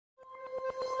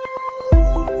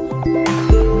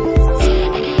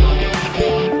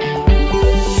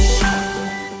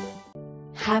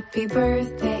Happy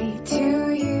birthday to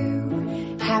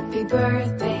you. Happy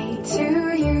birthday to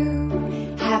you.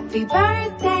 Happy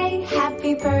birthday,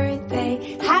 happy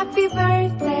birthday, happy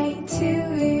birthday to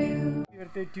you. Happy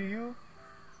birthday to you.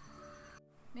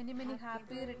 Many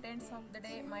happy returns of the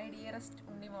day, my dearest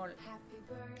Undimol.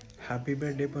 Happy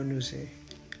birthday Panuse.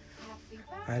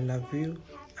 I love you.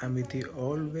 I'm with you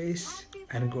always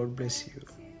and God bless you.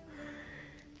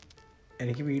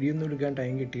 എനിക്ക് video ഒന്നും എടുക്കാൻ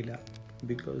time കിട്ടിയില്ല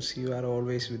because you are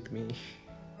always with me.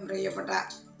 പ്രിയപ്പെട്ട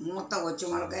മൂത്ത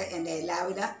കൊച്ചുമോൾക്ക് എൻ്റെ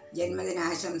എല്ലാവിധ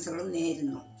ജന്മദിനാശംസകളും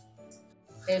നേരുന്നു.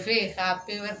 Effie,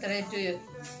 happy birthday to you.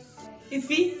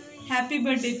 Effie, happy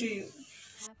birthday to you.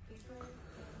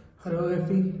 Hello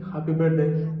Effie, happy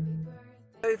birthday.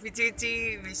 Effie Chechi,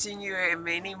 wishing you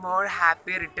many more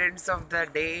happy returns of the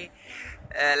day.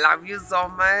 Love you so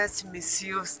much, miss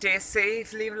you, stay safe,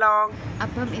 live long.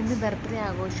 അപ്പം ഇന്ന് birthday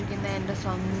ആഘോഷിക്കുന്ന എൻ്റെ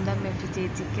സ്വന്തം എഫി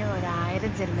ചേച്ചിക്ക് 1000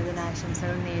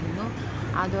 ജന്മദിനാശംസകൾ നേരുന്നു.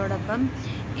 അതോടൊപ്പം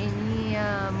ഇനി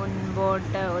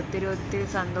മുൻപോട്ട് ഒത്തിരി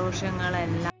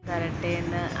സന്തോഷങ്ങളെല്ലാം തരട്ടെ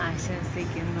എന്ന്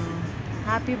ആശംസിക്കുന്നു.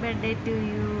 Happy birthday to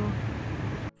you.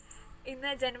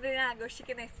 ഇന്ന് ജന്മദിനം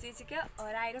ആഘോഷിക്കുന്ന എഫ് ചേച്ചിക്ക്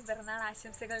 1000 പിറന്നാൾ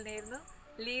ആശംസകൾ നേരുന്നു.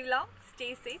 Leave long, stay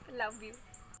safe, love you.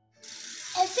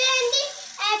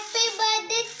 Happy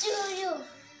birthday to you.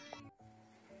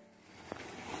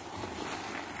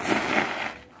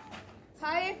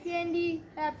 Hi Andy,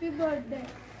 happy birthday.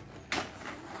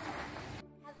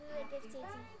 Happy birthday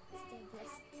Chechi, stay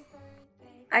blessed.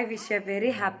 I wish you a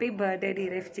very happy birthday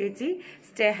dear F Chechi.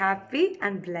 Stay happy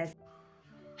and blessed.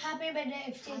 Happy birthday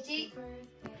F Chechi.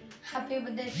 Happy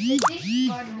birthday Chechi.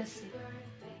 God bless you.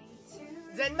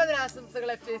 ജന്മദിനാശംസകൾ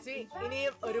F ചേച്ചി.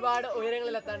 ഇനിയും ഒരുപാട്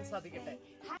ഉയരങ്ങളിലെത്താൻ സാധിക്കട്ടെ.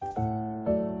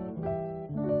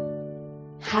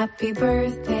 Happy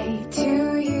birthday to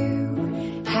you.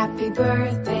 Happy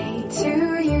birthday to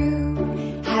you.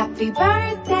 Happy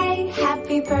birthday,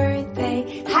 happy birthday,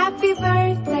 happy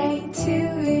birthday to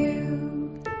you.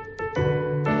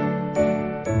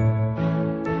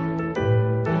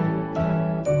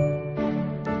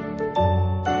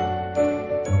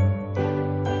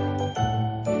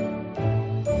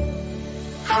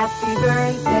 Happy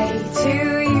birthday to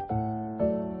you.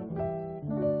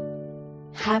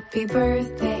 Happy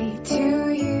birthday to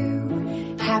you.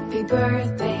 Happy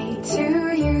birthday to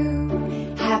you.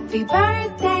 Happy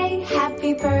birthday,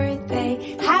 happy birthday,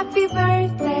 happy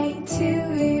birthday to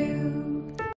you.